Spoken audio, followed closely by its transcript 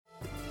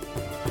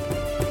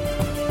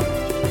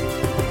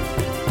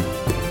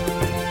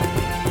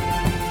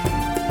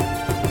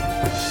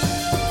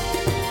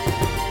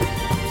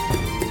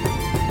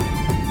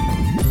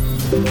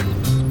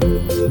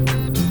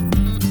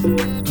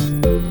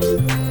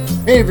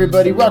Hey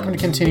everybody, welcome to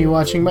Continue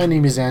Watching. My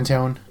name is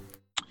Antone.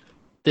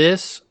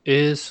 This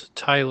is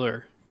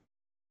Tyler.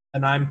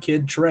 And I'm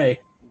Kid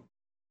Trey.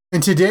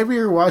 And today we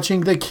are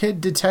watching The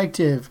Kid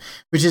Detective,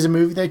 which is a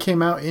movie that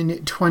came out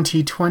in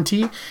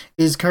 2020,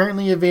 is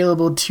currently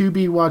available to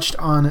be watched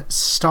on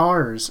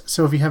Stars.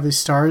 So if you have a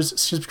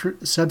Stars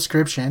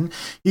subscription,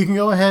 you can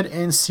go ahead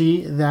and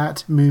see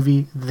that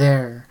movie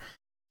there.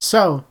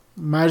 So,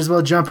 might as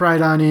well jump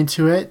right on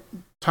into it.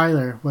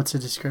 Tyler, what's the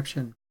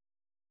description?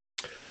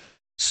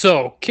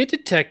 So, Kid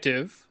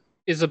Detective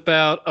is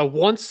about a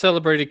once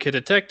celebrated kid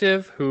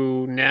detective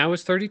who now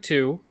is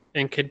 32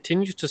 and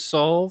continues to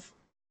solve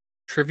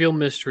trivial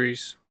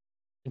mysteries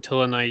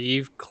until a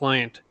naive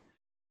client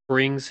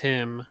brings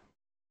him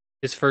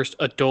his first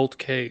adult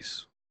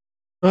case.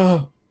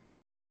 Oh,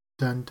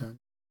 Dun dun.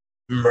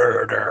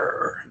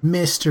 murder.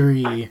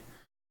 Mystery.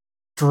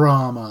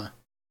 Drama.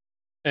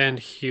 And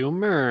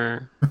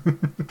humor.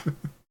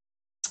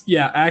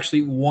 Yeah,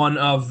 actually, one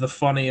of the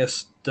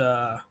funniest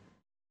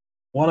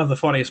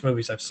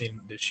movies I've seen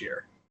this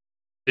year.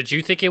 Did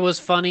you think it was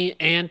funny,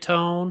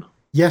 Antone?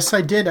 Yes,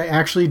 I did. I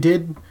actually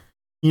did,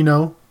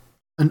 an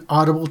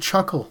audible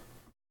chuckle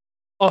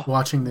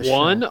watching this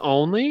one show.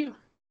 Only?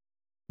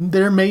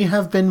 There may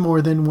have been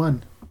more than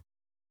one.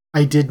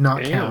 I did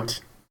not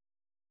count.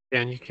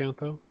 Can you count,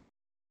 though?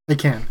 I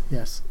can,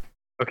 yes.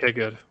 Okay,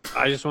 good.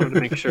 I just wanted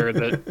to make sure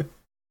that...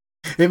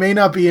 It may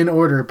not be in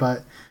order,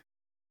 but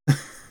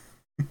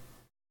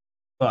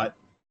But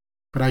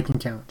I can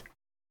count.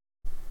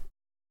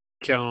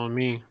 Count on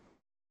me.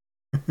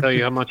 Tell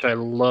you how much I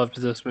loved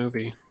this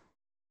movie.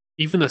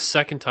 Even the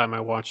second time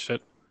I watched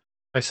it,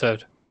 I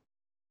said,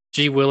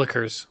 gee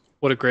willikers,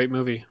 what a great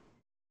movie.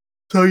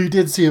 So you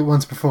did see it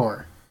once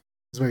before,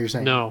 is what you're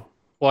saying? No.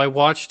 Well, I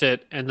watched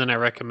it, and then I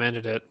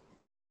recommended it.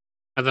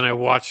 And then I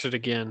watched it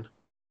again.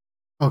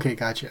 Okay,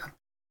 gotcha.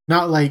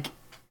 Not like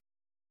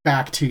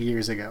back 2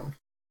 years ago.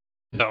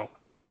 No.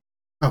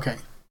 Okay.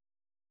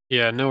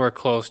 Yeah, nowhere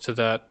close to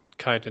that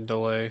kind of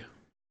delay.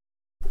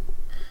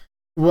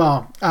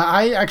 Well,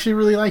 I actually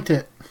really liked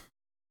it.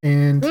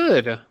 And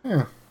Good.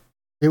 yeah,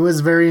 it was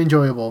very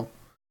enjoyable.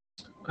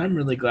 I'm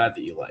really glad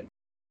that you like it.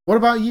 What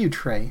about you,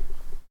 Trey?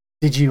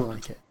 Did you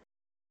like it?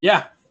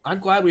 Yeah, I'm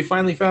glad we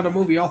finally found a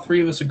movie all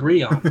three of us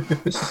agree on.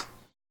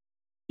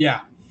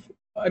 Yeah.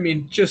 I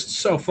mean, just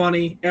so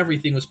funny.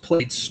 Everything was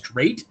played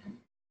straight.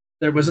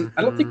 There wasn't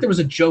I don't think there was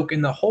a joke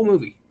in the whole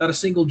movie. Not a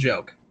single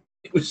joke.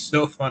 It was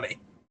so funny.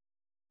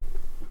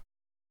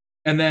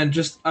 And then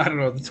just, I don't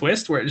know, the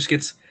twist where it just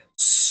gets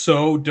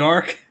so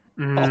dark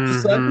all of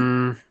a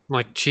sudden.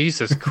 Like,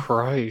 Jesus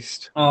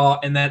Christ. Oh,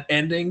 and that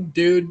ending,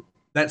 dude,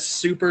 that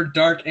super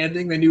dark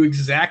ending, they knew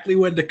exactly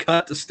when to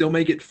cut to still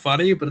make it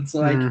funny, but it's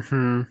like,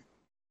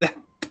 that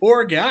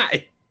poor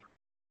guy.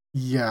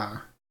 Yeah.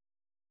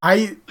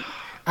 I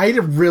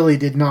really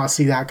did not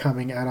see that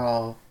coming at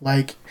all.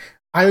 Like,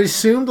 I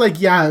assumed,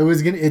 like, yeah, it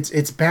was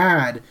it's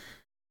bad,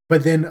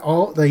 but then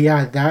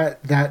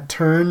that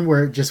turn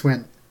where it just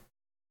went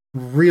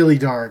really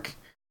dark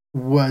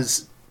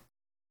was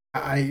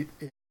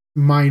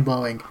mind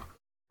blowing,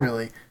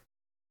 really.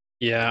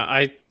 Yeah,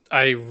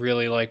 I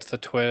really liked the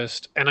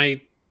twist, and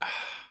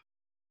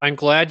I'm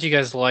glad you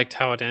guys liked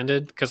how it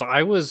ended, because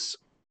I was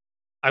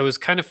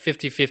kind of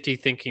 50-50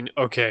 thinking,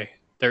 okay,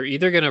 they're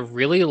either gonna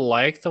really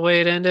like the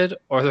way it ended,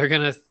 or they're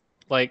gonna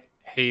like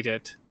hate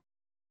it.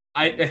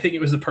 I think it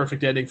was the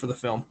perfect ending for the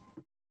film.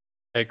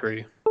 I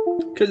agree.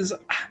 Because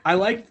I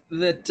like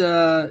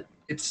that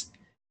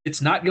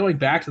it's not going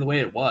back to the way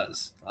it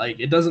was. Like,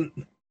 it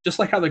doesn't, just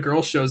like how the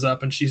girl shows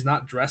up and she's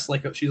not dressed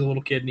like she's a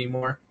little kid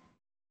anymore.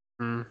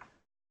 He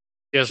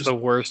has the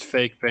worst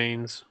fake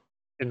veins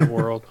in the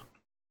world.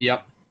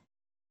 Yep.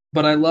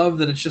 But I love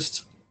that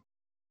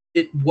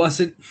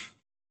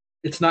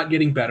it's not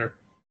getting better.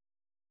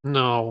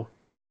 No.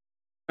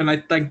 And I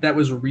think that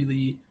was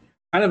really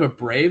kind of a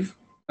brave,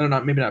 I don't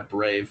know, maybe not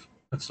brave,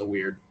 that's so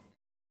weird.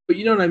 But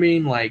you know what I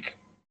mean? Like,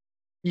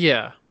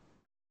 Yeah.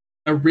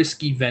 a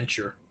risky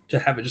venture to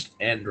have it just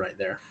end right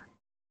there.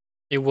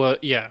 It was,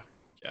 yeah.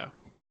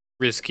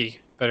 Risky.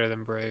 Better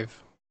than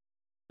brave.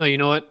 No, you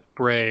know what?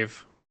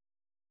 Brave.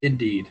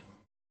 Indeed.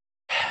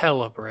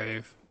 Hella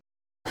brave.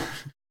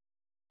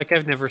 Like,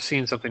 I've never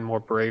seen something more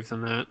brave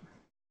than that.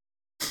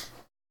 I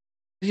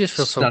just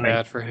feel so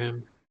bad for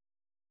him.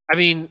 I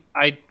mean,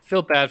 I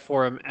feel bad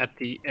for him at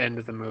the end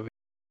of the movie.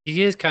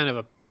 He is kind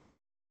of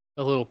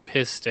a little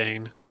piss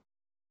stain.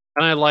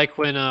 And I like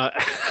when at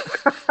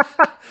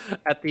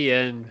the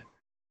end,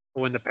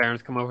 when the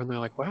parents come over and they're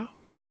like, wow,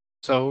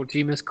 so do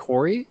you miss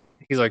Corey?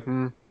 He's like,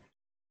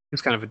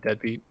 he's kind of a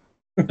deadbeat.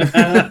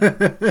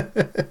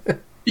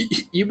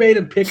 You made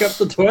him pick up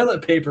the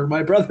toilet paper,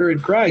 my brother in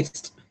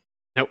Christ.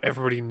 Now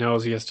everybody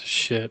knows he has to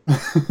shit.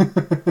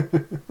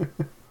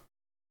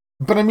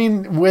 But I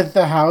mean, with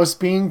the house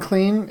being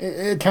clean,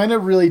 it kind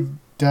of really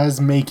does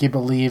make you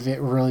believe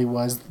it really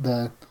was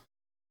the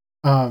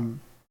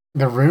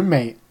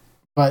roommate.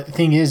 But the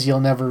thing is, you'll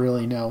never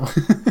really know.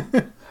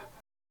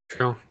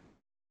 True.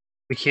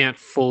 We can't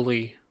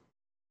fully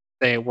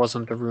say it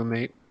wasn't the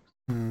roommate.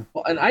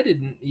 Well, and I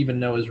didn't even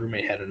know his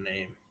roommate had a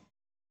name.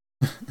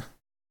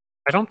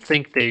 I don't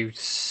think they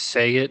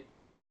say it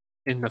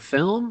in the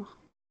film.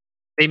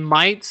 They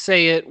might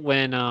say it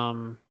when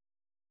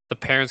the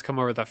parents come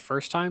over the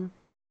first time.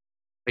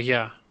 But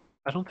yeah,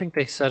 I don't think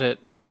they said it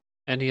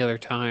any other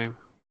time.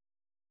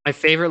 My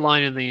favorite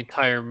line in the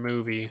entire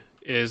movie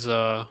is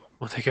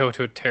when they go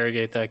to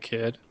interrogate that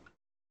kid.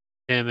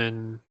 Him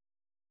and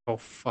oh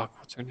fuck,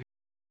 what's her name?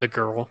 The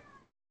girl.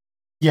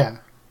 Yeah.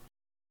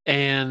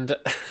 And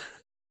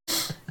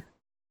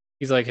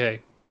he's like,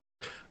 "Hey,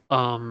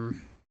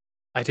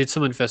 I did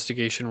some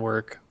investigation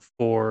work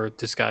for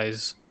this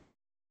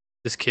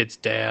kid's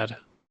dad,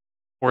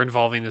 or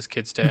involving this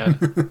kid's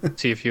dad.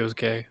 See if he was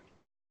gay."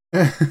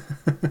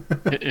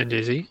 And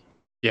is he?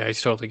 Yeah,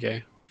 he's totally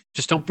gay.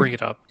 Just don't bring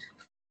it up.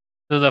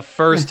 And the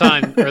first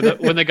time,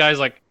 when the guy's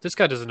like, "This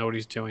guy doesn't know what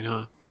he's doing,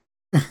 huh?"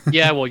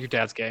 Yeah, well, your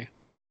dad's gay.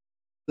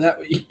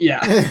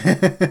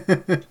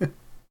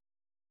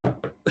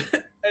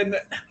 And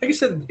like I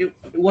said, it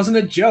wasn't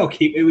a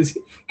joke. It was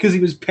because he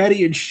was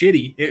petty and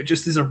shitty. It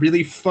just is a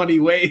really funny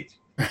way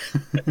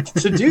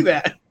to do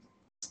that.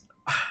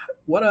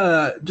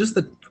 What just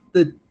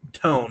the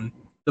tone,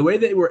 the way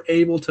they were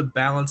able to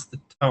balance the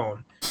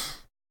tone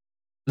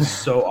was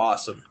so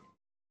awesome.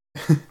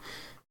 I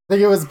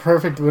think it was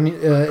perfect when he,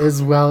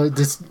 as well. It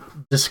just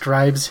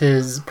describes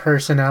his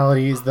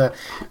personality.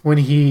 When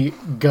he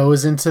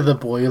goes into the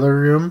boiler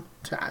room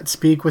to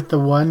speak with the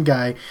one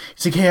guy,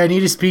 he's like, "Hey, I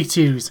need to speak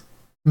to you." He's,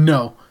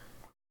 No.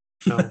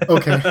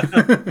 Okay.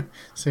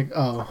 It's like,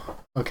 oh,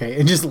 okay,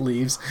 and just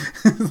leaves.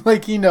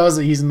 Like he knows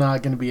that he's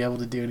not going to be able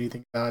to do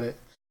anything about it.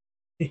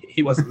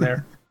 He wasn't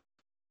there.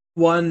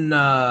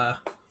 All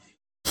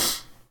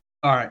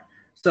right.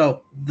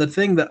 So the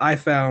thing that I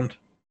found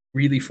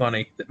really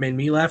funny that made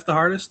me laugh the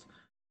hardest.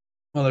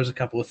 Well, there's a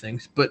couple of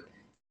things, but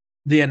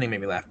the ending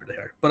made me laugh pretty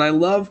hard. But I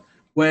love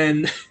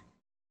when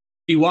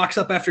he walks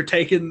up after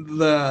taking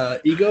the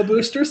ego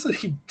boosters and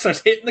he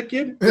starts hitting the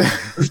kid.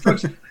 The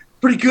drugs,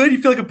 pretty good.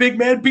 You feel like a big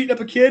man beating up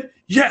a kid?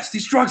 Yes,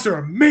 these drugs are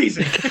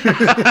amazing.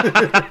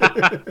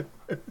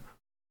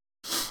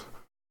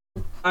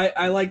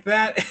 I like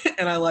that,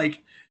 and I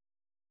like.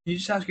 You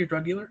just ask your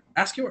drug dealer.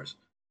 Ask yours.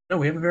 No,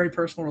 we have a very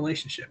personal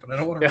relationship, and I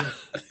don't want to.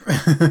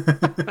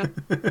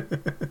 Yeah.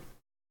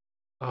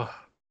 Oh,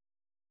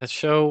 that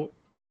show.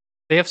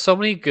 They have so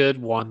many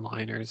good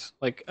one-liners.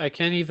 Like I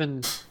can't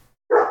even.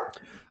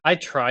 I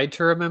tried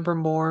to remember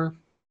more,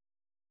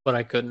 but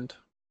I couldn't.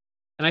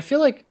 And I feel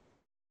like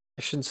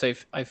I shouldn't say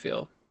I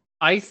feel.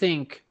 I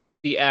think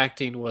the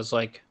acting was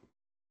like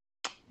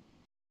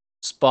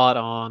spot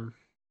on.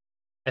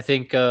 I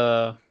think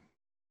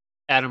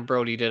Adam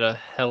Brody did a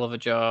hell of a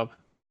job.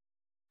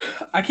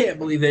 I can't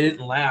believe they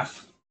didn't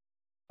laugh.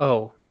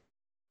 Oh,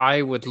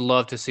 I would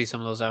love to see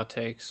some of those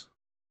outtakes.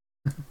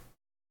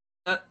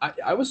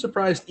 I was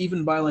surprised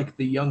even by like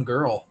the young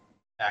girl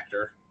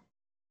actor.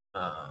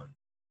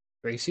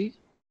 Gracie?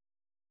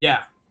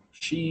 Yeah,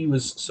 she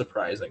was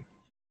surprising.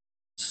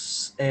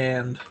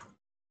 And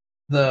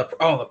the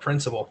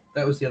principal,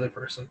 that was the other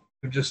person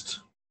who just,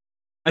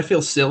 I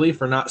feel silly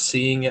for not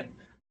seeing it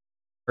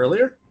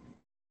earlier,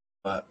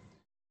 but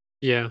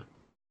yeah.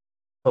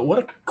 But what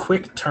a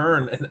quick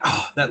turn, and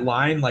that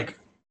line, like,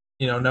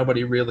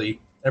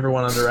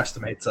 everyone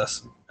underestimates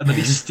us, and then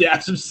he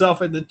stabs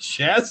himself in the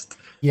chest.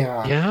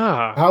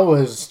 Yeah, that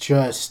was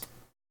just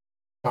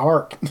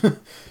dark.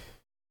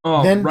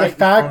 Oh, then right the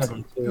fact, in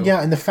front of him, too.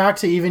 yeah, and the fact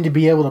to even to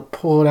be able to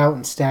pull it out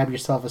and stab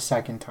yourself a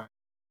second time.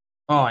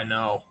 Oh, I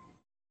know.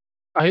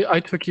 I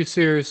took you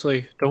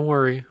seriously. Don't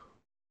worry.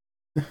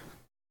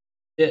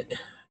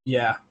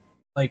 Yeah,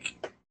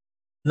 like,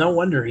 no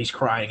wonder he's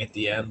crying at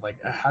the end.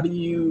 Like, how do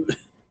you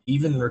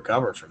even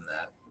recover from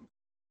that?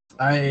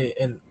 I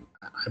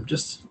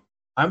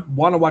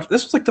want to watch.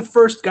 This was like the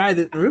first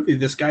movie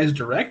this guy's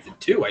directed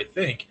too, I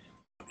think.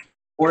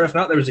 Or if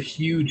not, there was a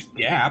huge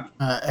gap.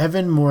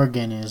 Evan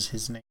Morgan is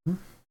his name.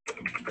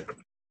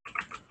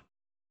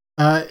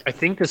 I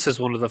think this is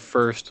one of the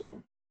first,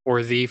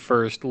 or the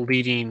first,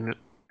 leading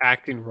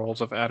acting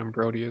roles of Adam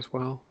Brody as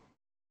well.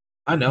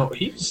 I know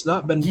he's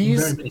not been in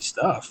very many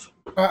stuff.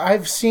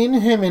 I've seen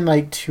him in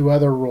like 2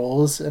 other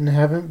roles and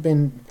haven't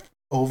been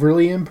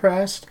overly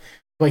impressed,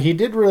 but he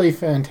did really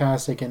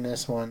fantastic in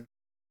this one.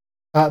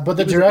 But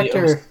the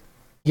director,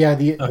 he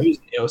was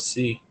the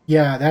OC.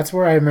 Yeah, that's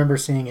where I remember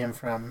seeing him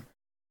from.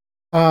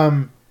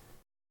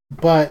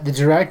 But the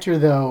director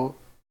though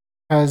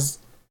has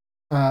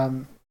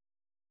that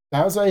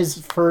was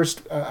his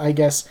first, I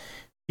guess,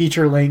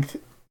 feature length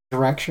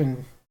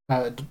direction,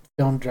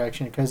 film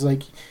direction, because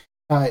like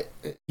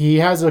he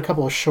has a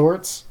couple of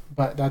shorts,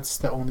 but that's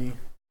the only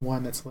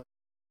one that's left.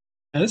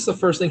 And it's the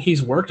first thing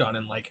he's worked on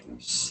in like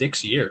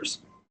 6 years.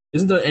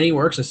 Isn't done any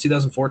work since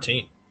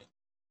 2014.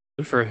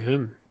 Good for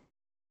him.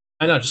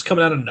 I know, just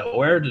coming out of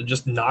nowhere to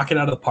just knock it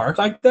out of the park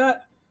like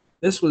that.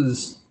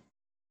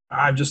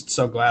 I'm just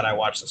so glad I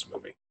watched this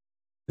movie.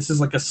 This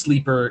is like a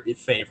sleeper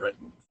favorite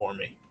for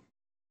me.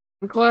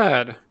 I'm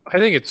glad. I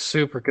think it's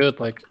super good.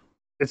 Like,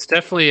 it's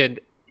definitely an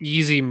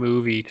easy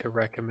movie to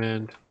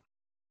recommend.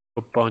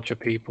 a bunch of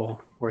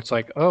people where it's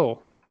like, oh,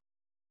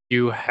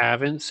 you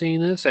haven't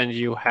seen this and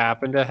you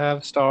happen to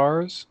have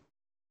stars?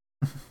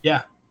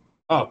 Yeah.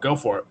 Oh, go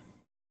for it.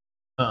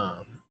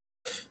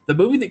 The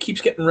movie that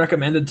keeps getting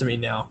recommended to me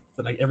now,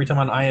 that every time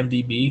on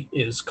IMDb,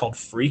 is called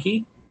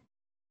Freaky.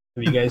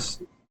 Have you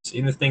guys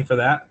seen the thing for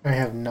that? I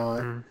have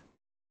not.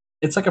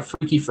 It's like a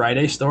Freaky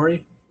Friday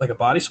story, like a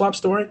body swap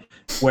story,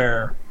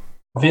 where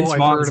Vince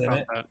Vaughn's in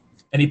it,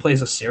 and he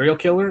plays a serial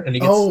killer, and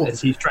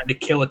he's trying to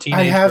kill a teenage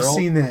girl. I have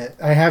seen it.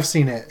 I've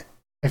seen it.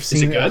 Is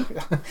it good?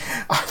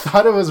 I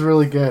thought it was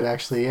really good,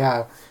 actually.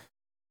 Yeah,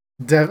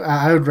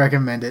 I would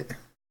recommend it. I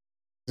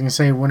was gonna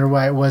say, wonder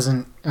why it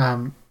wasn't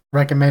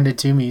recommended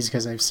to me, is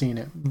because I've seen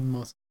it.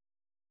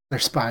 They're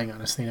spying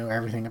on us. They know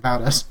everything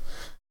about us.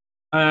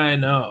 I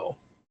know.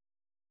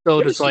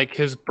 So does like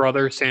his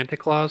brother Santa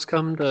Claus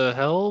come to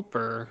help,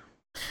 or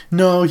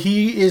no?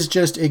 He is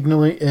just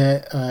ignorantly,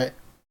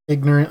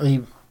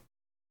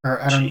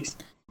 or I don't,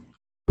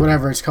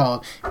 whatever it's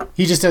called.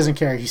 He just doesn't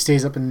care. He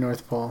stays up in the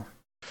North Pole.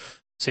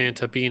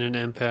 Santa, being an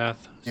empath,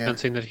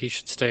 sensing that he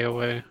should stay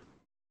away.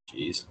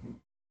 Jeez.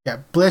 Yeah,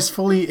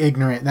 blissfully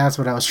ignorant. That's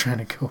what I was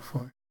trying to go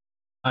for.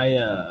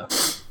 Yeah,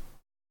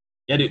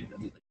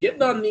 dude.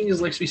 Getting on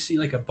these lets me see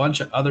like a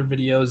bunch of other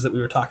videos that we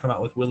were talking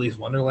about with Willy's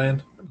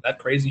Wonderland. Remember that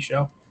crazy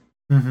show?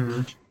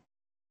 Mm-hmm.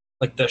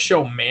 Like the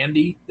show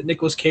Mandy that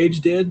Nicolas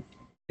Cage did.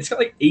 It's got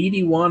like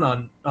 81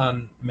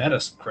 on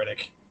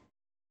Metacritic.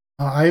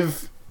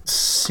 I've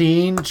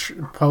seen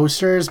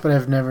posters, but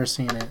I've never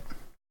seen it.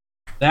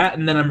 That,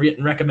 and then I'm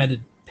getting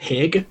recommended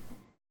Pig,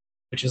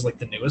 which is like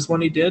the newest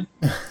one he did.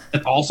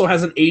 It also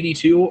has an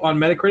 82 on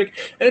Metacritic,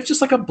 and it's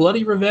just like a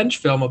bloody revenge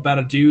film about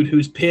a dude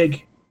whose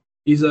pig,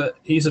 he's a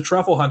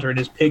truffle hunter, and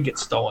his pig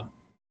gets stolen.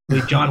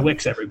 He John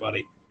Wicks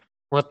everybody.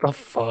 What the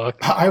fuck?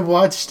 I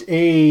watched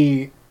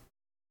a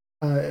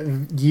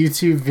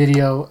YouTube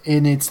video,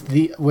 and it's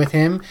with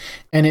him,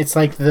 and it's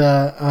like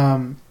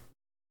the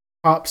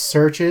top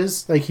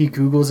searches, like he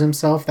Googles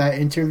himself that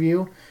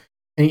interview,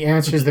 and he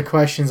answers the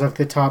questions of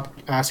the top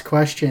asked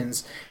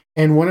questions.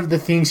 And one of the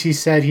things he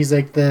said, he's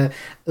like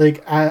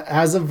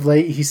as of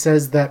late, he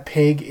says that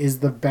Pig is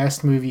the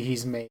best movie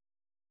he's made.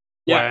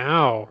 Yeah.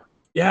 Wow.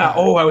 Yeah.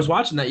 Oh, I was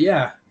watching that.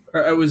 Yeah.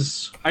 I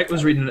was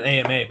reading an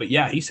AMA, but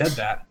yeah, he said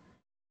that.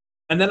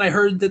 And then I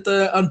heard that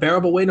the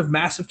Unbearable Weight of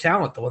Massive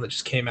Talent, the one that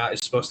just came out,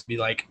 is supposed to be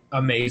like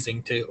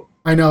amazing too.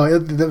 I know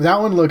that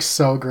one looks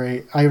so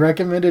great. I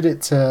recommended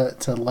it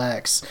to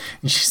Lex,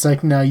 and she's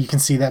like, "No, you can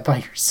see that by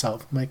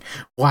yourself." I'm like,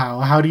 "Wow,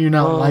 how do you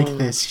not like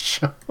this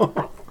show?"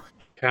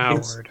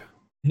 Coward.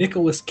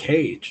 Nicolas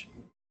Cage.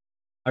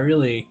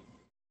 He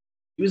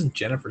was in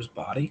Jennifer's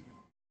Body.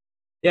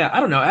 Yeah, I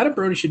don't know. Adam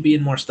Brody should be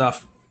in more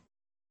stuff.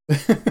 He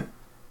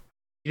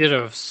did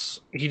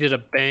a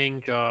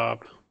bang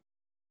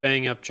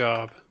up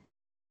job.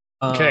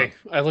 Okay,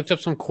 I looked up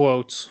some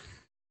quotes.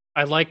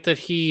 I like that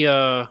he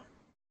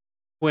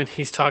when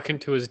he's talking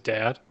to his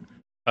dad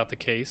about the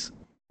case,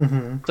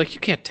 it's like, you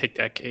can't take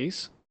that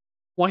case.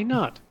 Why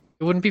not?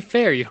 It wouldn't be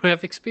fair. You don't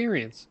have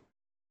experience.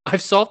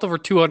 I've solved over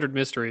 200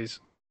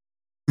 mysteries.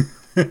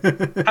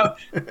 I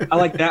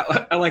like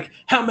that. I like,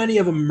 how many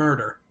of them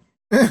murder?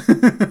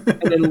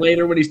 And then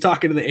later when he's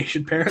talking to the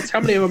Asian parents,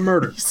 how many of them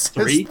murder?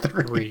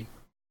 Three.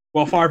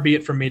 Well, far be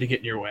it from me to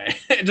get in your way.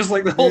 Just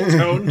like the whole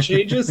tone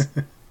changes.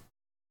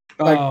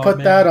 Like, put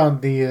that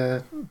on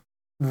the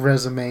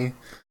resume.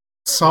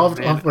 Solved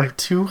over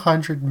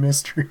 200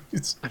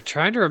 mysteries. I'm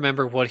trying to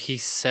remember what he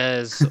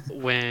says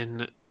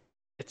when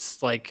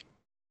it's like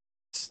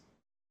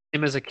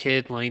him as a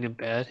kid laying in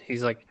bed.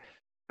 He's like,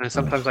 and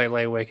sometimes I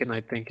lay awake at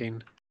night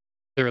thinking,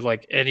 they're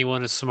like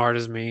anyone as smart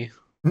as me.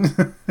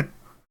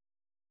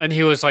 And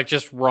he was like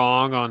just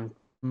wrong on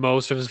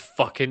most of his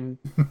fucking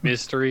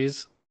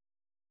mysteries.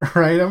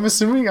 Right, I'm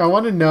assuming, I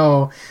want to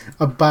know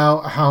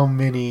about how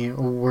many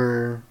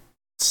were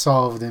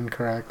solved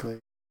incorrectly.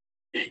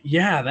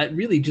 Yeah, that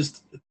really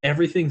just,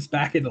 everything's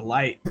back into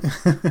light.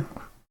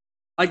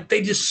 Like,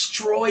 they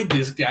destroyed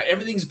this guy.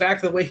 Everything's back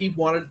to the way he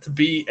wanted it to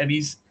be, and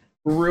he's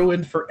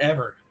ruined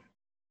forever.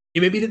 He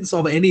maybe didn't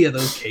solve any of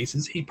those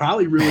cases. He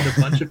probably ruined a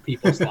bunch of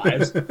people's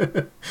lives.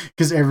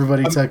 Because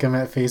everybody took him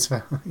at face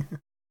value.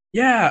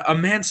 Yeah, a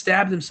man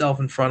stabbed himself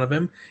in front of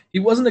him. He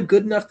wasn't a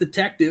good enough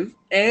detective,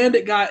 and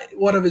it got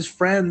one of his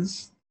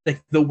friends,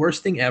 like, the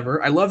worst thing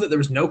ever. I love that there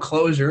was no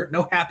closure,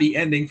 no happy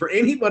ending for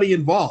anybody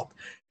involved,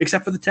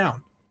 except for the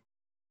town.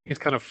 It's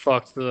kind of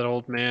fucked that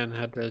old man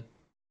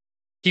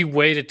he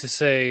waited to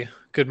say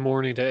good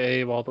morning to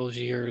Abe all those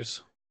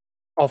years.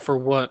 All for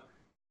what?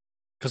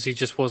 Because he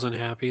just wasn't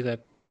happy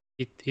that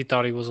he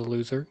thought he was a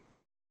loser.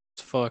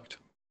 It's fucked.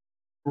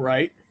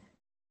 Right.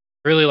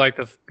 Really like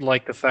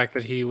the fact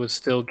that he was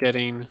still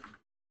getting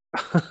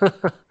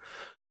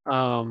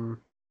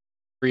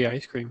free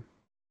ice cream.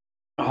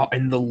 Oh,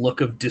 and the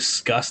look of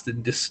disgust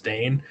and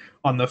disdain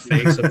on the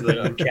face of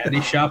the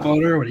candy shop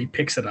owner when he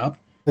picks it up.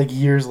 Like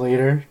years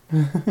later.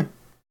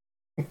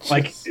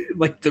 like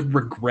the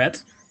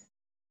regret.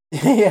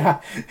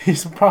 Yeah,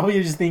 he's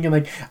probably just thinking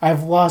like,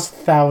 I've lost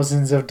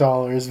thousands of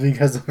dollars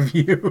because of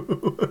you.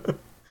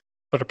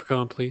 Butter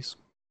pecan, please.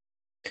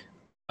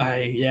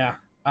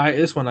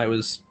 This one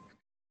was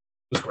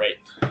great.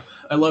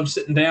 I loved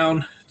sitting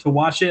down to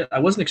watch it. I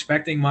wasn't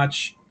expecting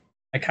much.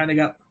 I kind of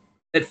got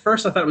at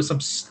first. I thought it was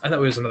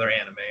another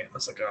anime. I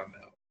was like, oh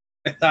no.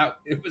 I thought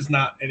it was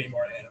not any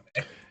more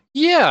anime.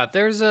 Yeah,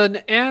 there's an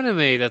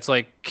anime that's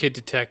like Kid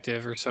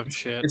Detective or some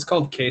shit. It's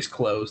called Case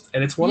Closed,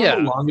 and it's one of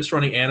the longest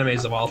running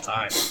animes of all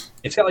time.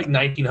 It's got like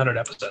 1,900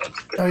 episodes.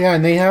 Oh yeah,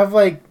 and they have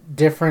like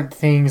different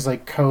things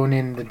like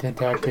Conan the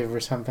Detective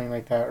or something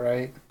like that,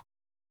 right?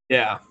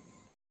 Yeah.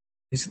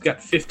 He's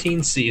got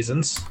 15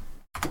 seasons.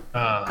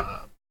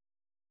 I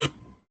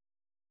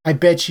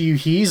bet you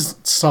he's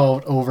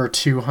solved over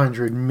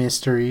 200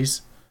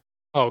 mysteries.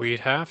 Oh, you'd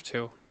have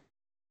to.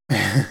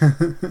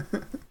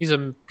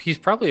 He's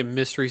probably a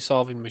mystery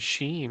solving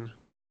machine.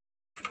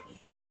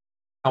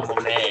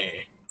 Oh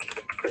man.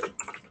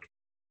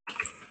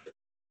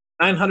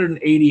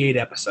 988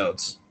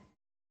 episodes.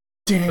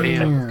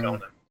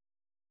 Damn.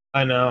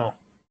 I know.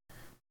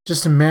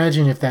 Just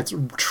imagine if that's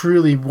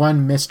truly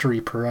one mystery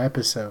per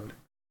episode.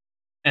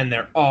 And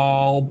they're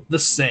all the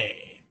same.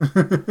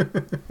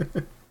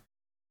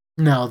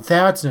 Now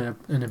that's an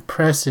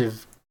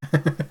impressive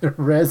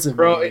resume.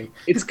 Bro,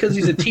 it's because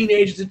he's a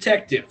teenage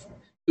detective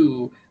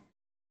who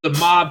the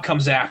mob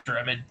comes after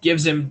him and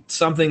gives him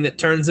something that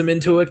turns him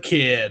into a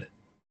kid.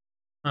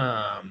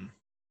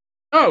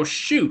 Oh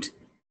shoot,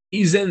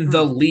 he's in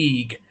the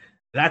League.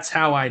 That's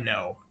how I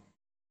know.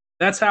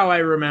 That's how I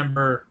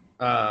remember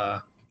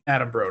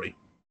Adam Brody.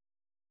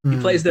 He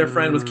plays their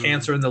friend with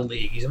cancer in the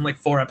League. He's in like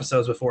 4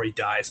 episodes before he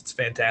dies. It's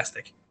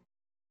fantastic.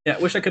 Yeah, I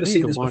wish I could have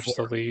seen this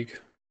before. The League.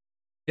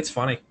 It's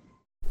funny.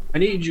 I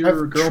need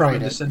your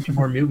girlfriend to send me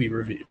more movie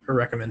review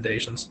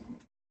recommendations.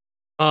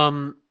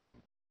 I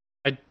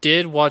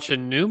did watch a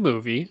new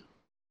movie.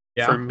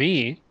 Yeah. For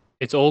me,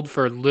 it's old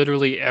for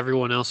literally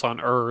everyone else on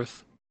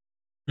Earth.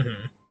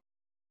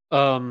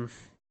 Mm-hmm.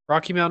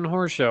 Rocky Mountain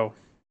Horror Show.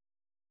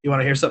 You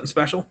want to hear something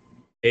special?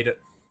 Hate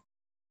it.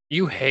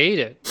 You hate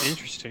it.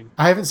 Interesting.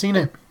 I haven't seen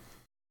it.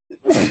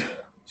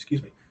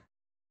 Excuse me.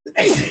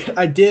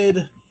 I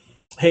did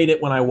hate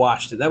it when I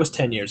watched it. That was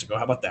 10 years ago.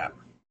 How about that?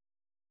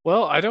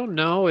 Well, I don't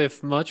know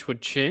if much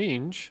would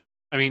change.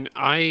 I mean,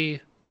 I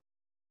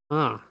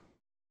can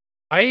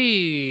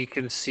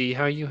see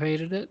how you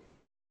hated it.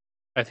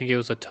 I think it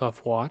was a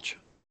tough watch.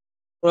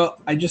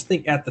 Well, I just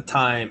think at the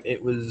time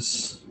it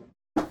was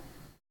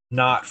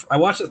not... I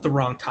watched it at the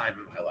wrong time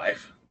in my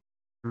life.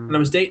 And I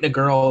was dating a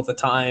girl at the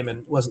time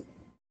and wasn't...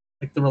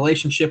 Like, the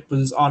relationship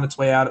was on its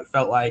way out, it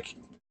felt like.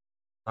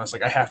 I was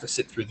like, I have to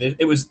sit through this.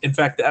 It was, in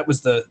fact, that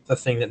was the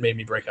thing that made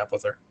me break up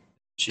with her.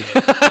 She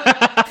did.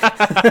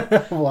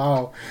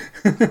 Wow.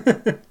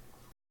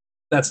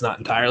 That's not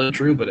entirely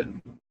true, but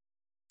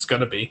it's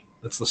gonna be.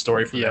 That's the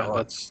story from now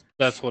on.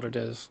 That's what it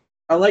is.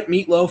 I like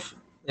Meatloaf,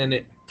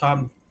 and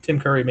Tim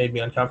Curry made me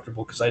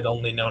uncomfortable because I'd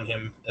only known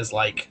him as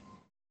like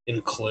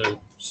in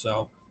Clue.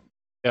 So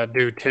yeah,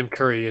 dude, Tim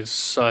Curry is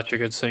such a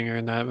good singer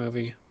in that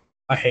movie.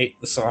 I hate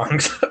the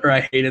songs, or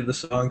I hated the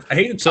songs. I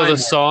hated. So the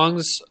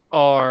songs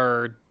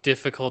are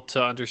difficult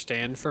to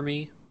understand for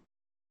me,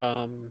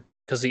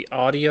 because the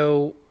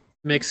audio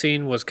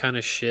mixing was kind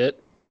of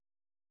shit,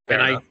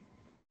 and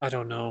I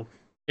don't know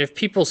if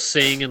people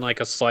sing in like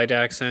a slight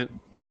accent.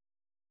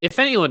 If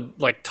anyone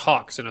like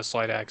talks in a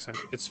slight accent,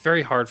 it's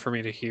very hard for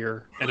me to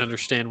hear and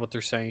understand what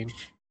they're saying.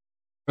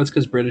 That's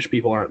because British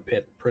people aren't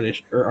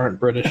British. Aren't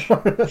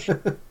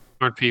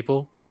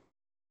people?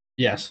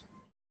 Yes.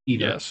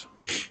 Either. Yes.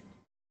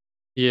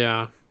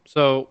 Yeah.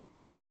 So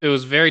it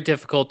was very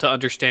difficult to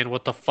understand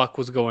what the fuck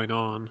was going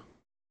on,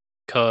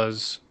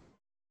 because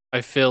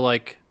I feel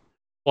like,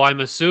 well,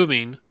 I'm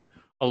assuming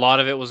a lot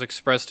of it was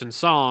expressed in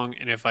song,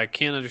 and if I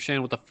can't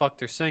understand what the fuck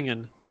they're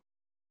singing,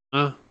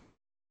 it's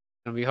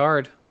gonna be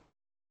hard.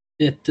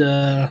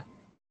 Yeah.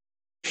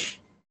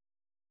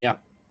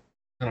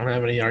 I don't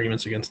have any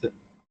arguments against it.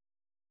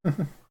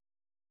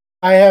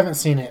 I haven't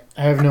seen it.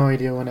 I have no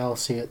idea when I'll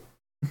see it.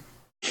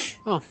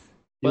 Oh.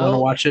 You want to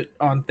watch it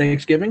on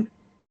Thanksgiving?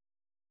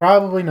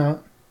 Probably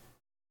not.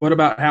 What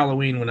about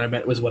Halloween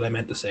was what I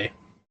meant to say.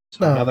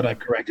 So now that I've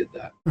corrected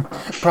that.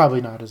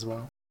 Probably not as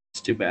well.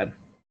 It's too bad.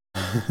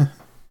 I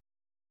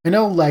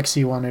know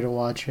Lexi wanted to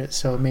watch it,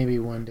 so maybe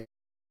one day.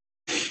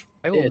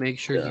 I will make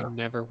sure you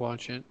never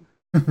watch it.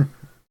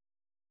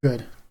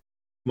 Good.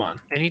 Come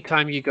on.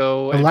 Anytime you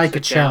go and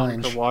sit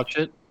down to watch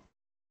it,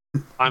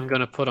 I'm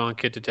going to put on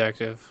Kid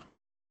Detective.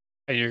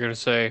 And you're going to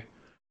say,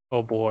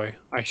 oh boy,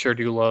 I sure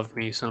do love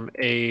me some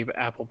Abe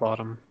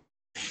Applebottom.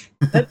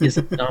 That is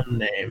a dumb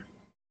name.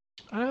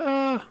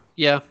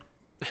 Yeah.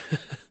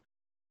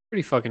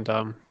 Pretty fucking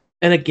dumb.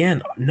 And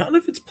again, none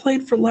of it's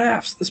played for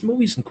laughs. This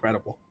movie's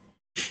incredible.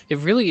 It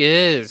really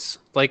is.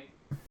 Like,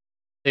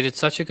 they did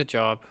such a good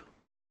job.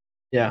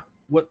 Yeah.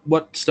 What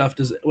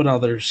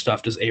other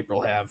stuff does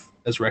April have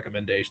as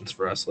recommendations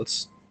for us?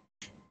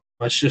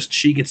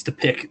 She gets to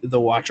pick the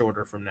watch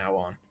order from now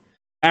on.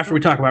 After we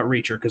talk about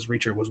Reacher, because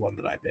Reacher was one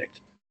that I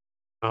picked.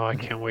 Oh, I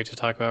can't wait to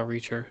talk about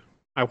Reacher.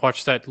 I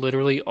watched that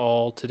literally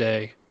all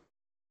today.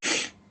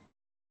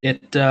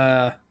 It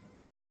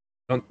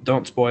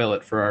don't spoil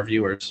it for our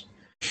viewers.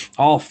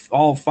 All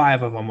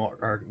 5 of them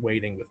are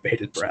waiting with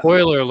bated breath.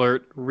 Spoiler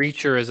alert: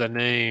 Reacher is a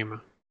name.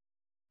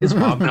 His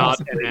mom not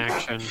calls an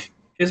action.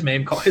 His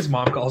mom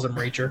calls him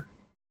Reacher.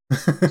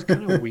 It's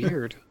kind of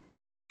weird.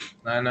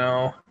 I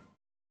know.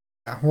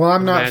 Well,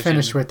 I'm not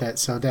finished with it,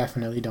 so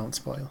definitely don't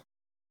spoil.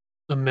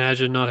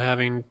 Imagine not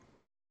having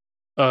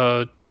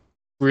a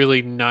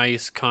really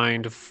nice,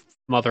 kind of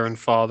mother and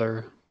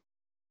father.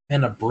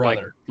 And a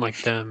brother.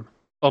 Like them.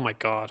 Oh my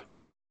god.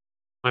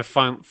 I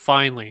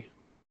finally...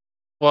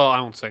 Well,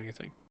 I won't say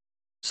anything.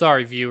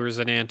 Sorry, viewers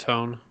and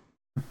Antone.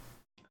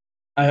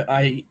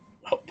 I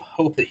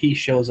hope that he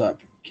shows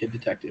up, Kid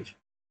Detective.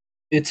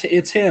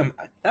 It's him.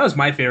 That was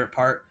my favorite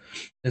part,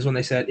 is when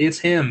they said, it's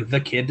him,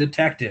 the Kid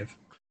Detective.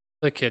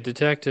 The Kid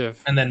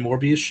Detective. And then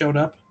Morbius showed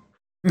up.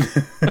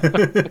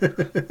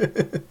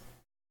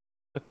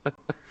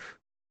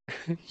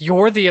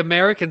 You're the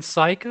American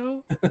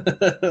Psycho?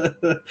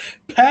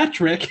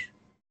 Patrick!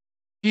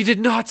 He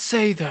did not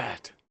say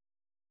that.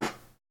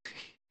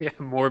 Yeah,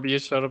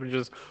 Morbius showed up and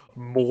just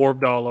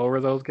morbed all over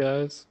those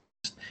guys.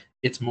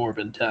 It's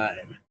Morbin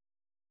time.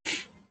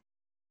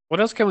 What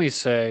else can we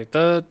say?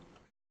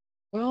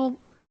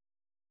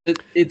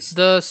 It's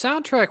the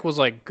soundtrack was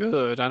like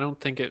good. I don't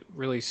think it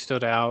really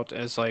stood out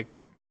as like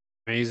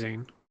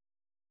amazing.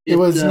 It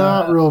was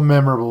not real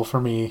memorable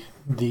for me,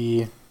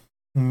 the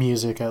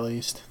music at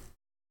least.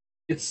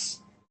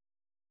 It's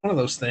one of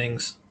those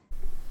things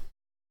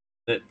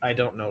that I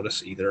don't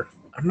notice either.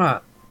 I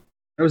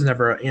was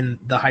never in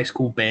the high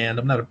school band.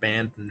 I'm not a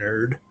band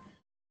nerd.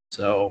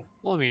 So,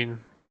 well, I mean,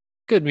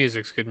 good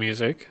music's good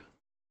music.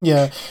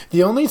 Yeah,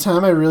 the only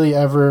time I really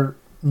ever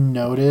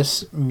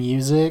notice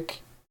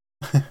music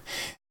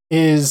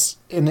is,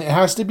 and it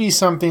has to be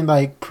something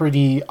like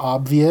pretty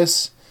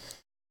obvious,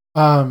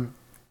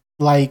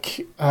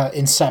 like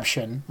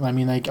Inception. I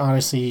mean, like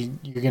honestly,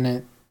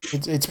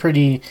 it's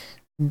pretty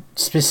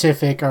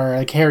specific, or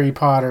like Harry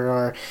Potter,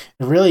 or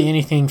really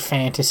anything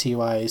fantasy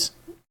wise.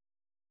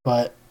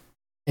 But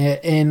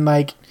in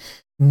like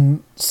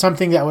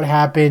something that would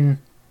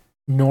happen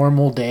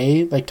normal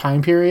day, like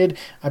time period,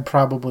 I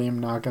probably am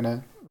not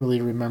gonna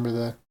really remember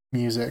the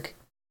music.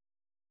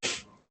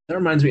 That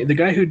reminds me, the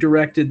guy who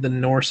directed The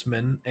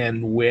Norseman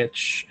and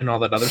Witch and all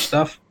that other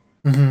stuff,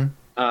 he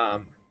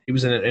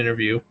was in an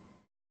interview,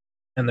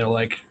 and they're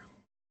like,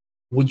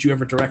 would you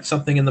ever direct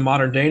something in the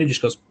modern day? And he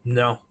just goes,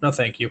 no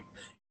thank you.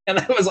 And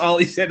that was all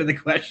he said to the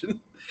question.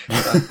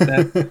 That's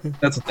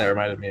what that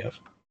reminded me of.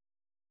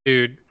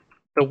 Dude,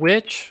 The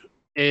Witch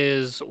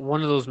is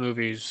one of those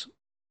movies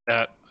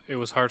that it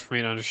was hard for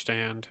me to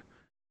understand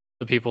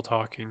the people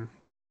talking.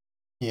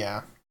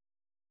 Yeah.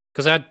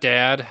 Because that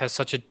dad has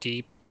such a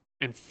deep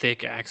and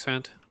thick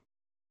accent.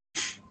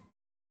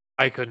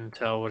 I couldn't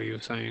tell what he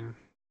was saying.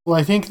 Well,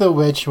 I think The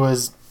Witch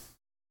was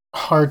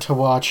hard to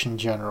watch in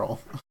general.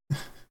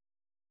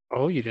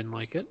 Oh, you didn't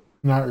like it?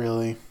 Not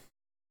really.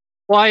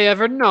 Why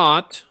ever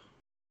not?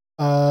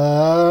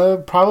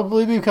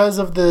 Probably because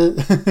of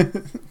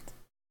the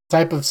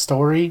type of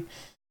story.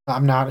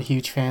 I'm not a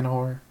huge fan of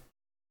horror.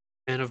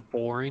 Fan of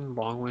boring,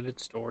 long-winded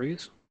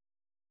stories?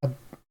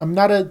 I'm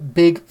not a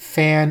big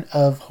fan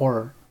of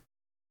horror.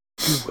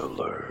 You will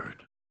learn.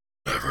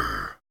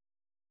 Never.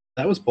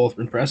 That was both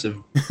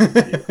impressive.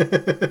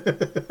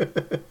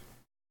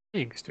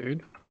 Thanks, dude.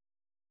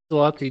 There's a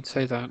lot that you'd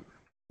say that.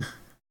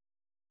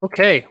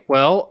 Okay,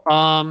 well,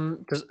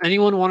 does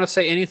anyone want to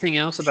say anything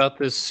else about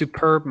this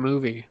superb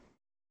movie?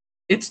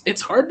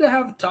 It's hard to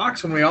have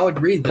talks when we all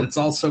agree that it's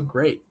all so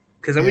great.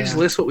 Because then we just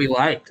list what we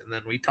liked, and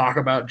then we talk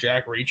about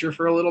Jack Reacher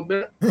for a little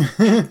bit.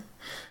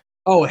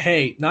 Oh,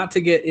 hey, not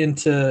to get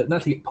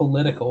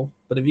political,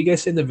 but have you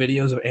guys seen the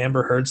videos of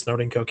Amber Heard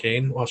snorting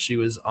cocaine while she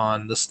was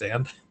on the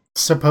stand?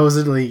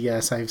 Supposedly,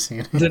 yes, I've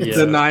seen it.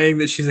 Denying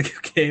that she's a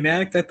cocaine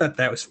addict? I thought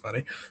that was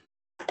funny.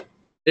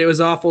 It was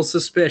awful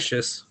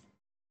suspicious.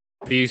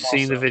 Have you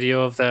seen the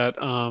video of that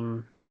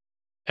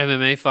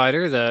MMA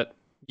fighter that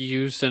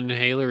used an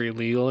inhaler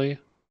illegally?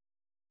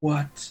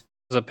 What?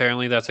 Because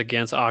apparently that's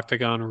against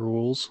Octagon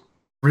rules.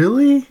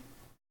 Really?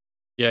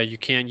 Yeah, you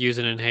can't use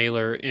an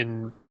inhaler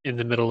in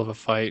the middle of a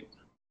fight.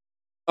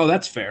 Oh,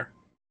 that's fair.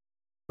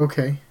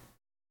 Okay.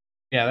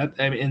 Yeah,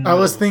 I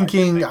was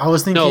thinking.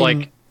 No,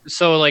 like,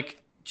 so,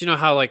 like, do you know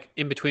how, like,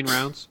 in between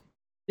rounds?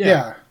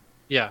 Yeah.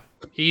 Yeah.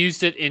 He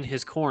used it in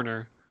his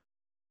corner,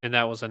 and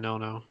that was a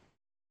no-no.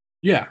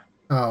 Yeah.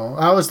 Oh,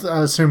 I was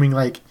assuming,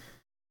 like,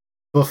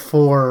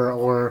 before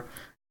or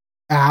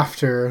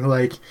after,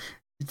 like,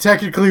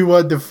 technically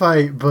won the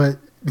fight, but...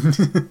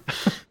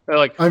 They're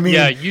like, I mean...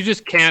 yeah, you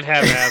just can't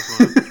have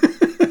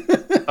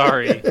asthma.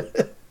 Sorry.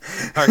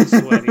 Sorry,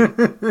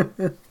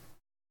 sweaty.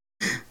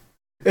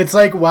 It's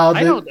like, wow,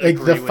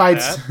 the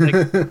fights...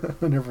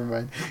 Like, never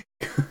mind.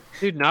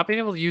 Dude, not being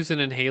able to use an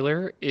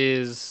inhaler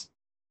is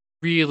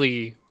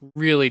really,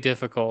 really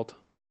difficult.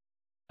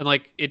 And,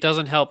 like, it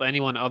doesn't help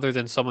anyone other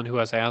than someone who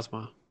has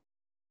asthma.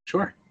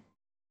 Sure.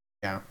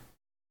 Yeah.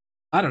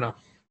 I don't know.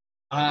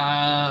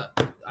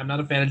 I'm not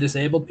a fan of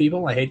disabled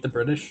people. I hate the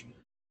British.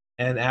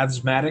 And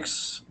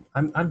asthmatics,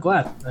 I'm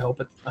glad. I hope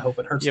it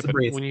hurts to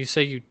breathe. When you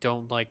say you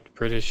don't like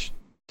British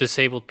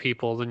disabled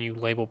people, then you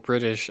label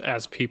British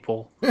as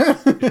people.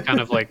 It's kind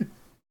of like...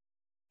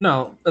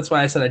 No, that's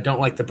why I said I don't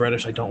like the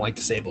British. I don't like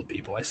disabled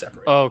people. I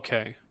separate.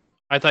 Okay.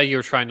 I thought you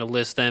were trying to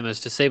list them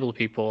as disabled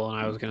people, and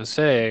I was going to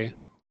say...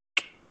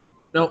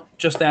 No,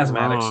 just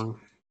asthmatics. Wrong.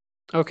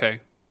 Okay.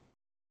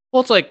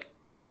 Well, it's like...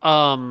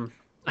 I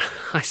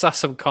saw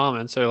some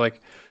comments. They're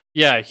like,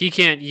 yeah, he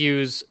can't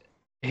use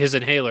his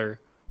inhaler,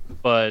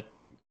 but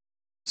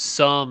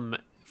some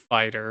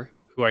fighter,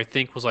 who I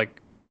think was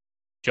like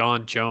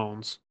John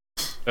Jones,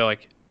 they're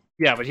like,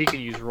 yeah, but he can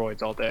use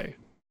roids all day.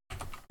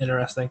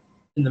 Interesting.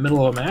 In the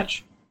middle of a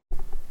match?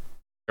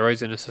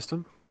 Roids in his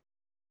system?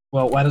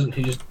 Well, why don't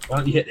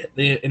you hit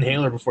the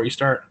inhaler before you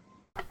start?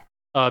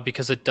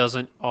 Because it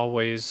doesn't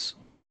always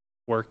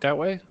work that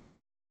way.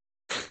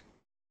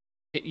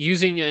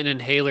 Using an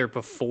inhaler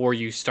before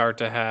you start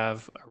to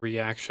have a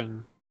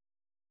reaction,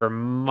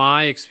 from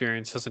my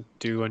experience, doesn't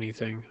do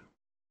anything.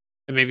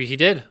 And maybe he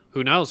did.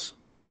 Who knows?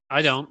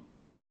 I don't.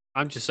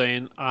 I'm just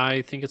saying,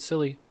 I think it's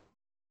silly.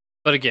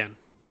 But again,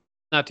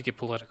 not to get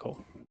political.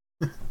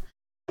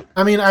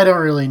 I mean, I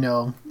don't really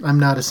know. I'm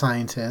not a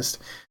scientist.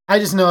 I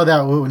just know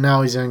that when I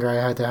was younger, I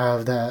had to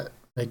have that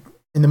like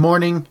in the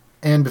morning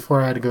and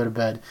before I had to go to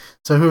bed.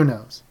 So who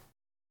knows?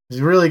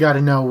 You really got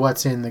to know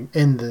what's in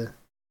the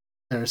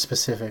there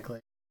specifically.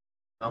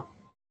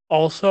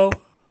 Also,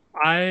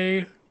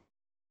 I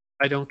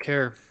don't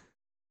care.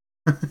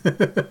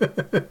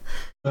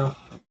 Well,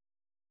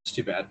 it's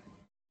too bad.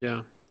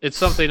 Yeah, it's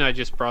something I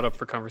just brought up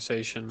for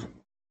conversation,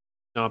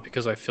 not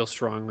because I feel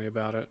strongly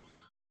about it.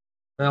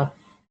 Well,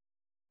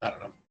 I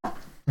don't know.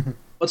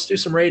 Let's do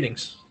some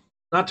ratings.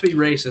 Not to be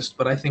racist,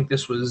 but I think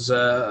this was,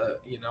 a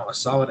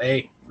solid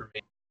A for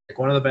me. Like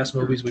one of the best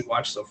movies we've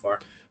watched so far. I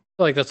feel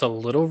like that's a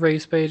little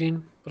race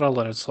baiting, but I'll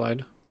let it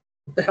slide.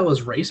 What the hell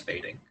is race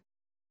baiting?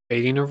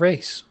 Baiting a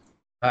race.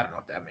 I don't know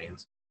what that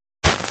means.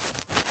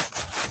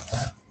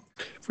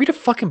 Read a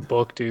fucking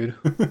book, dude.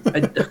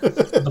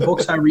 The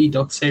books I read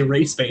don't say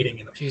race baiting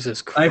in them.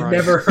 Jesus Christ. I've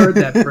never heard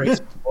that phrase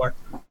before.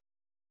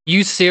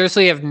 You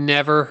seriously have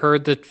never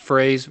heard the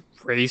phrase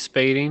race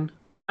baiting?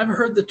 I've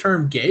heard the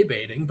term gay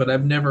baiting, but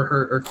I've never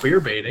heard, or queer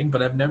baiting,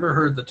 but I've never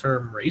heard the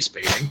term race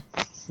baiting.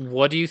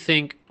 What do you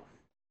think?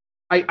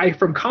 I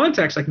from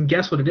context, I can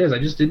guess what it is. I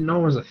just didn't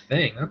know it was a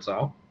thing. That's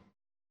all.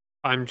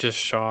 I'm just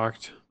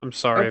shocked. I'm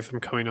sorry if I'm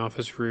coming off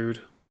as rude.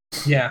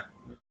 Yeah.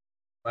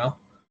 Well,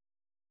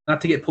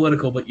 not to get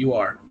political, but you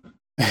are.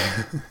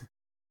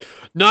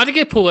 Not to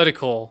get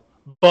political,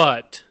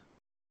 but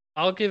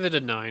I'll give it a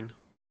 9.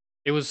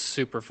 It was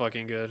super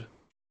fucking good.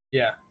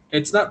 Yeah.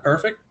 It's not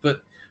perfect,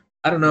 but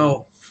I don't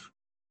know.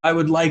 I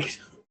would like...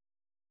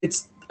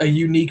 It's a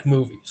unique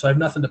movie, so I have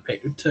nothing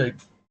to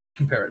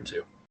compare it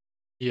to.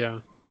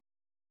 Yeah.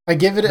 I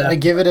give it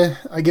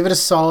a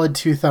solid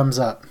 2 thumbs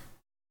up.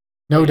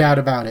 No doubt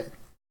about it. I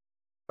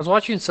was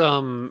watching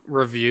some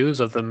reviews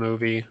of the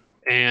movie,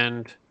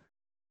 and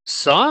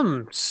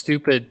some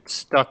stupid,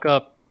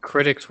 stuck-up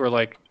critics were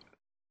like,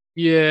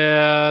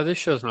 yeah, this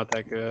show's not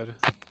that good.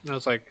 And I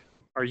was like,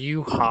 are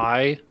you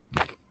high?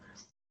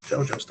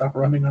 Jojo, stop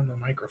running on the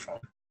microphone.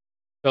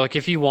 They're like,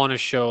 if you want a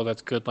show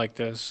that's good like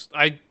this,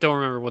 I don't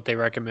remember what they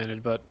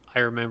recommended, but I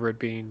remember it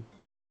being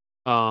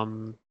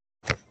something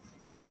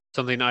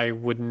I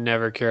would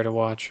never care to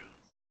watch.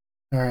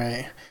 All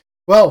right.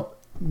 Well,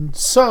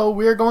 so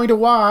we're going to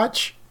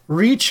watch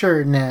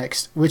Reacher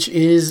next, which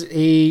is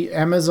a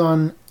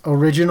Amazon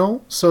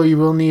original. So you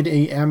will need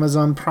a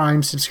Amazon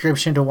Prime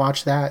subscription to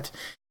watch that.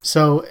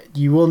 So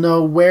you will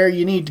know where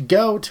you need to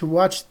go to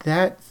watch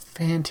that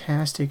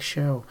fantastic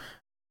show.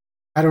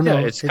 I don't know.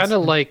 It's kind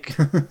of like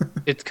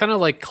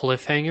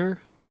Cliffhanger,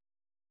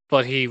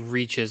 but he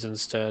reaches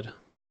instead.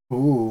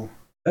 Ooh,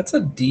 that's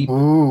a deep.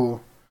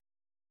 Ooh,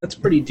 that's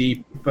pretty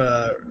deep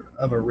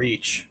of a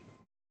reach.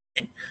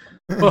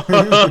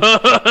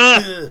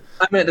 I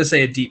meant to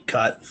say a deep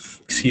cut.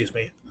 Excuse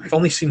me. I've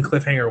only seen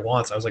Cliffhanger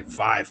once. I was like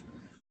 5.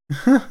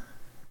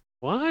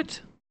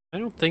 What? I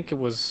don't think it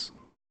was.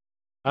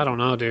 I don't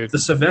know, dude. The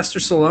Sylvester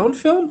Stallone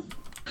film?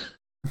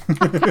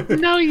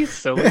 No, you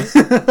silly.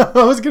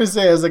 I was gonna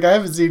say, I was like, I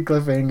haven't seen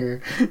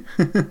Cliffhanger.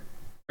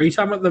 Are you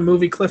talking about the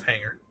movie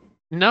Cliffhanger?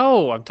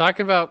 No, I'm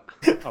talking about.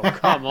 Oh,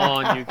 come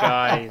on, you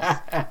guys.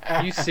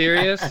 Are you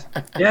serious?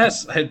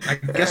 Yes, I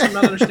guess I'm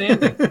not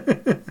understanding.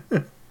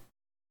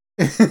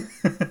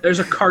 There's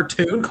a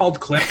cartoon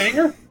called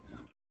Cliffhanger?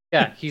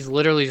 Yeah, he's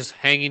literally just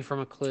hanging from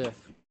a cliff.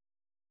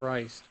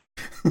 Christ.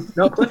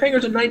 No,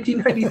 Cliffhanger's a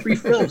 1993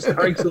 film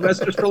starring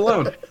Sylvester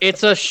Stallone.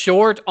 It's a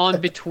short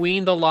on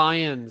Between the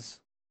Lions.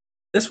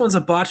 This one's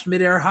a botched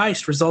mid-air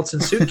heist results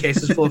in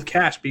suitcases full of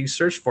cash being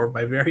searched for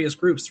by various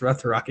groups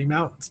throughout the Rocky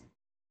Mountains.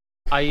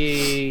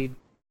 I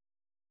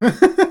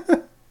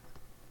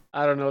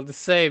don't know what to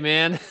say,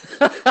 man.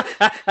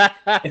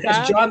 It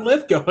has John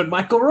Lithgow and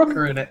Michael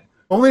Rooker in it.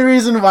 Only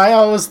reason why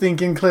I was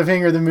thinking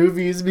Cliffhanger the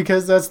movie is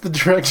because that's the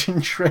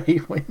direction Trey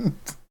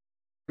went.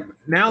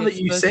 Now that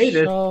you say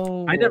this,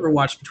 I never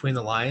watched Between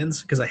the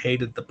Lions because I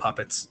hated the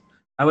puppets.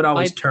 I would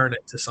always turn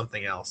it to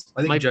something else.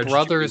 I think my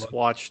brothers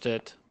watched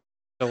it,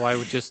 so I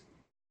would just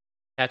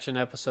catch an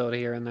episode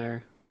here and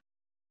there.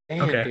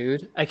 Damn, Okay.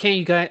 dude. I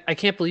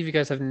can't believe you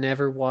guys have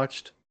never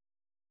watched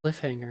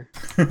Cliffhanger.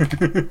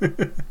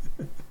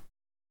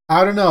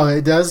 I don't know.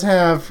 It does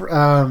have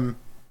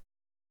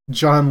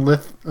John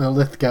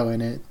Lithgow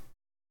in it.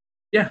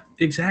 Yeah,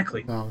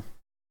 exactly. Oh.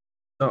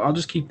 So I'll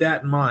just keep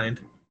that in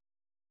mind.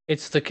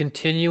 It's the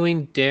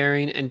continuing,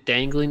 daring, and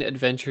dangling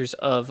adventures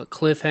of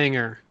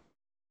Cliffhanger.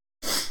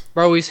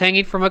 Bro, he's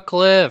hanging from a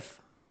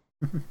cliff.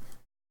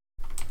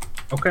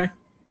 Okay.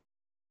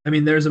 I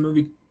mean, there's a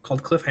movie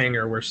called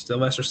Cliffhanger where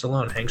Sylvester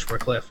Stallone hangs from a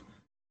cliff.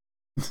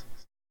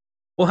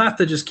 We'll have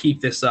to just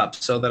keep this up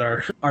so that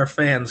our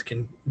fans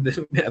can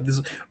have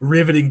this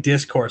riveting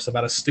discourse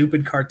about a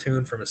stupid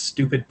cartoon from a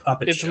stupid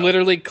puppet show. It's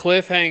literally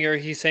Cliffhanger.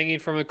 He's hanging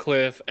from a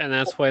cliff, and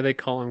that's why they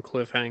call him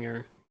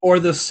Cliffhanger. Or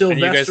the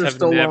Sylvester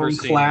Stallone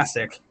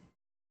classic.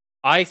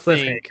 I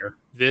think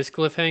this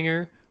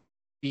Cliffhanger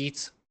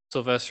beats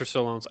Sylvester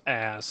Stallone's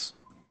ass.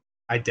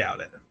 I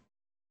doubt it.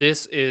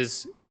 This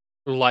is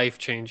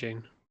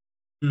life-changing.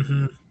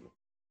 Mm-hmm.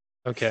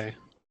 Okay.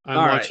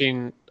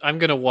 I'm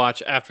gonna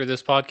watch after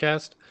this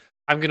podcast.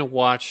 I'm gonna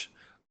watch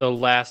the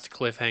last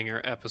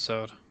Cliffhanger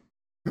episode.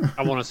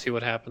 I want to see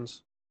what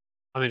happens.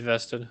 I'm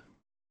invested.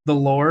 The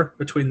lore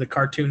between the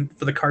cartoon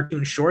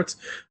shorts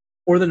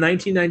or the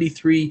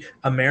 1993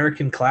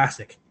 American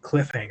classic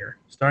Cliffhanger,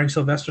 starring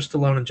Sylvester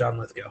Stallone and John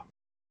Lithgow.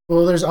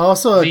 Well, there's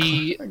also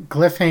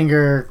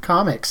Cliffhanger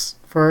comics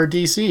for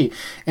DC,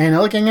 and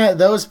looking at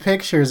those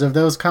pictures of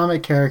those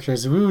comic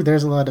characters, ooh,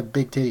 there's a lot of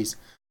big titties.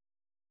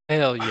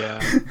 Hell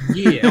yeah.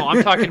 Yeah. No,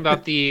 I'm talking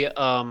about the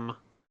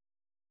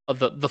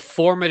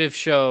formative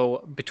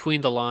show Between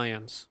the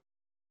Lions.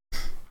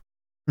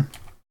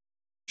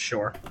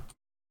 Sure.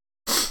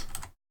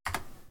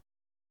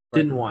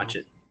 Didn't watch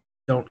it.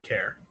 Don't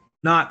care.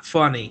 Not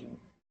funny.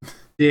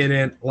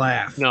 Didn't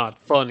laugh. Not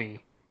funny.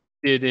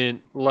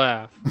 Didn't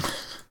laugh.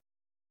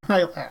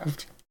 I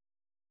laughed.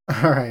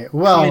 All right.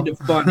 Well, kind of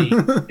funny.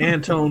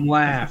 Antone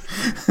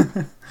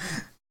laughed.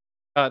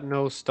 Got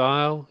no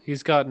style.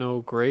 He's got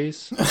no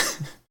grace.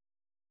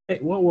 Hey,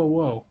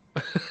 whoa.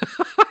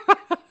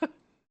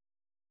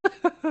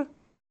 All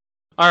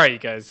right, you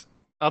guys.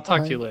 I'll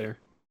talk to you later.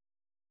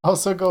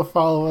 Also, go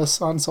follow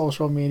us on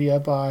social media.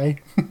 Bye.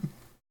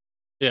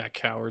 Yeah,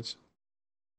 cowards.